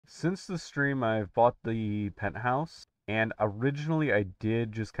since the stream, I've bought the penthouse, and originally I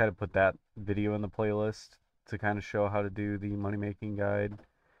did just kind of put that video in the playlist to kind of show how to do the money making guide.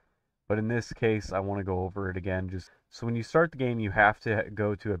 But in this case, I want to go over it again. Just so when you start the game, you have to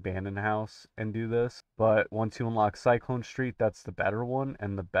go to Abandoned House and do this. But once you unlock Cyclone Street, that's the better one,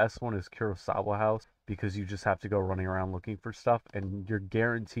 and the best one is Kurosawa House because you just have to go running around looking for stuff, and you're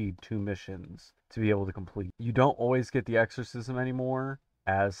guaranteed 2 missions to be able to complete. You don't always get the exorcism anymore,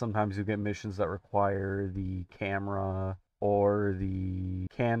 as sometimes you get missions that require the camera or the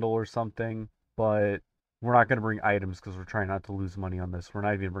candle or something, but we're not going to bring items because we're trying not to lose money on this. We're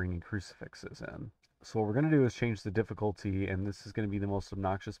not even bringing crucifixes in. So what we're going to do is change the difficulty, and this is going to be the most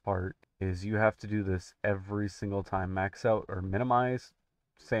obnoxious part, is you have to do this every single time. Max out or minimize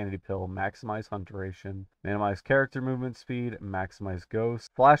sanity pill, maximize hunt duration, minimize character movement speed, maximize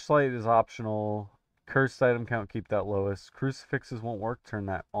ghost. Flashlight is optional. Cursed item count, keep that lowest. Crucifixes won't work, turn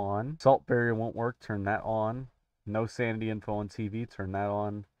that on. Salt barrier won't work, turn that on. No sanity info on TV, turn that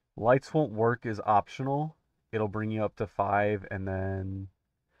on. Lights won't work is optional. It'll bring you up to 5, and then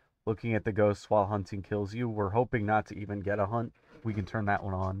looking at the ghosts while hunting kills you. We're hoping not to even get a hunt. We can turn that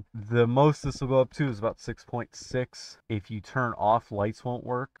one on. The most this will go up to is about 6.6. If you turn off, lights won't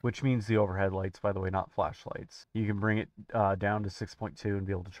work, which means the overhead lights, by the way, not flashlights. You can bring it down to 6.2 and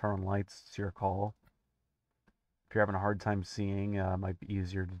be able to turn on lights. It's your call. If you're having a hard time seeing, it might be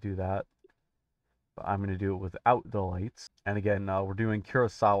easier to do that. I'm going to do it without the lights. And again, we're doing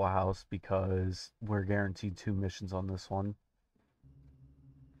Kurosawa House because we're guaranteed 2 missions on this one.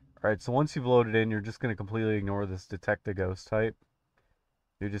 Alright, so once you've loaded in, you're just going to completely ignore this detect a ghost type.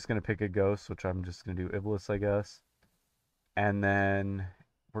 You're just going to pick a ghost, which I'm just going to do Iblis, I guess. And then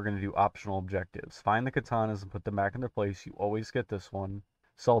we're going to do optional objectives. Find the katanas and put them back in their place. You always get this one.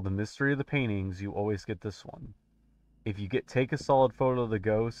 Solve the mystery of the paintings. You always get this one. If you take a solid photo of the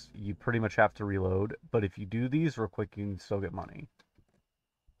ghost, you pretty much have to reload. But if you do these real quick, you can still get money.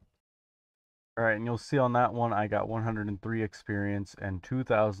 Alright, and you'll see on that one, I got 103 experience and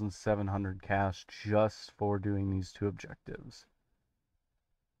 2,700 cash just for doing these 2 objectives.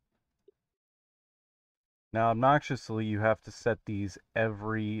 Now, obnoxiously, you have to set these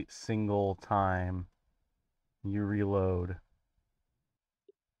every single time you reload.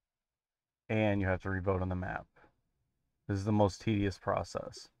 And you have to revote on the map. This is the most tedious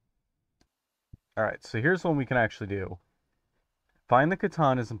process. Alright, so here's one we can actually do. Find the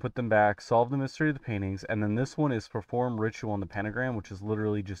katanas and put them back, solve the mystery of the paintings, and then this one is perform ritual on the pentagram, which is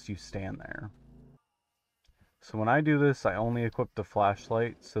literally just you stand there. So when I do this, I only equip the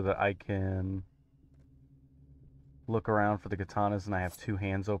flashlight so that I can look around for the katanas, and I have 2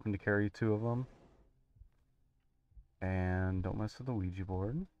 hands open to carry 2 of them. And don't mess with the Ouija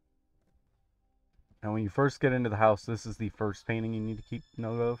board. And when you first get into the house, this is the first painting you need to keep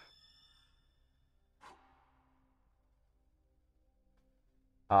note of.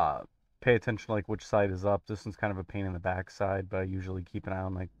 Pay attention to like which side is up. This one's kind of a pain in the backside, but I usually keep an eye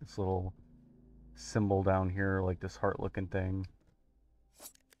on like this little symbol down here, like this heart looking thing.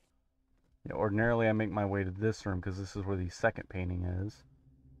 Yeah, ordinarily I make my way to this room because this is where the second painting is,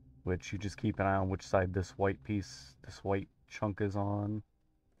 which you just keep an eye on which side this white piece, this white chunk is on.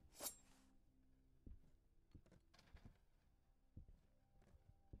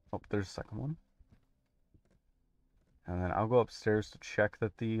 Oh, there's a second one. And then I'll go upstairs to check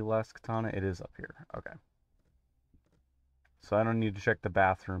that the last katana, it is up here. Okay. So I don't need to check the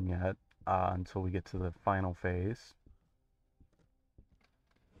bathroom yet until we get to the final phase.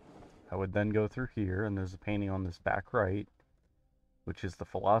 I would then go through here, and there's a painting on this back right, which is the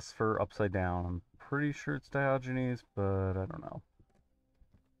philosopher upside down. I'm pretty sure it's Diogenes, but I don't know.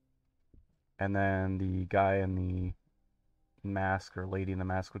 And then the guy in the mask, or lady in the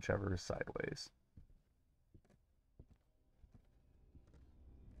mask, whichever, is sideways.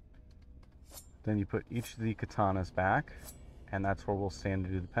 Then you put each of the katanas back, and that's where we'll stand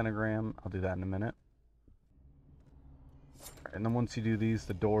to do the pentagram. I'll do that in a minute. And then once you do these,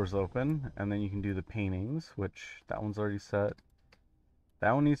 the doors open, and then you can do the paintings, which that one's already set.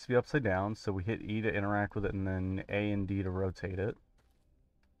 That one needs to be upside down, so we hit E to interact with it, and then A and D to rotate it.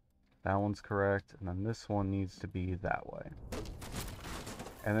 That one's correct, and then this one needs to be that way.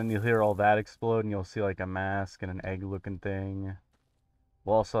 And then you'll hear all that explode, and you'll see like a mask and an egg-looking thing.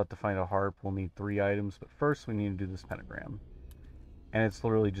 We'll also have to find a harp. We'll need 3 items, but first we need to do this pentagram. And it's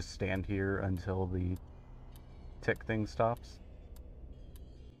literally just stand here until the tick thing stops.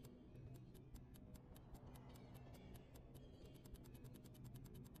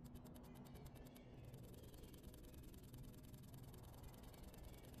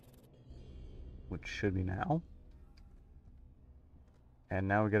 Which should be now. And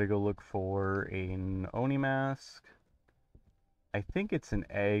now we gotta go look for an Oni mask. I think it's an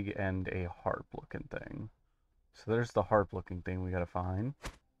egg and a harp looking thing. So there's the harp looking thing we gotta find.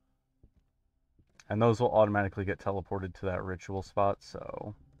 And those will automatically get teleported to that ritual spot,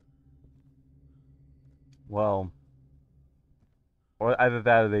 so... Well... Or either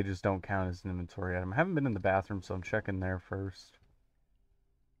that or they just don't count as an inventory item. I haven't been in the bathroom, so I'm checking there first.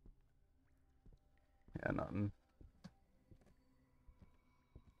 Yeah, nothing.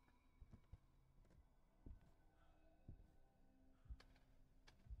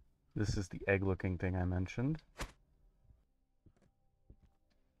 This is the egg-looking thing I mentioned.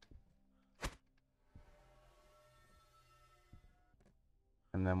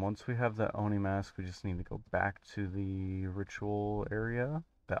 And then once we have that Oni mask, we just need to go back to the ritual area,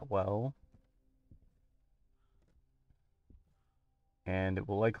 that well. And it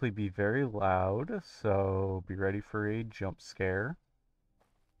will likely be very loud, so be ready for a jump scare.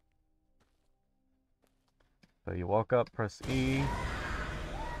 So you walk up, press E,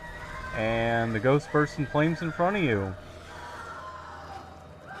 and the ghost bursts in flames in front of you.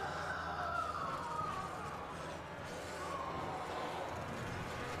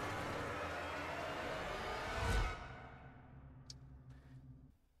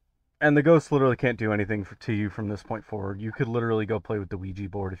 And the ghost literally can't do anything to you from this point forward. You could literally go play with the Ouija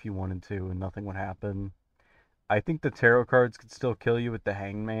board if you wanted to, and nothing would happen. I think the tarot cards could still kill you with the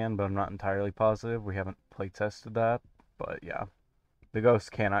hangman, but I'm not entirely positive. We haven't play tested that, but yeah. The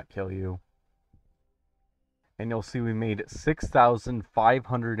ghost cannot kill you. And you'll see we made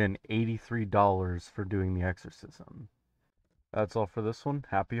 $6,583 for doing the exorcism. That's all for this one.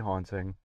 Happy haunting.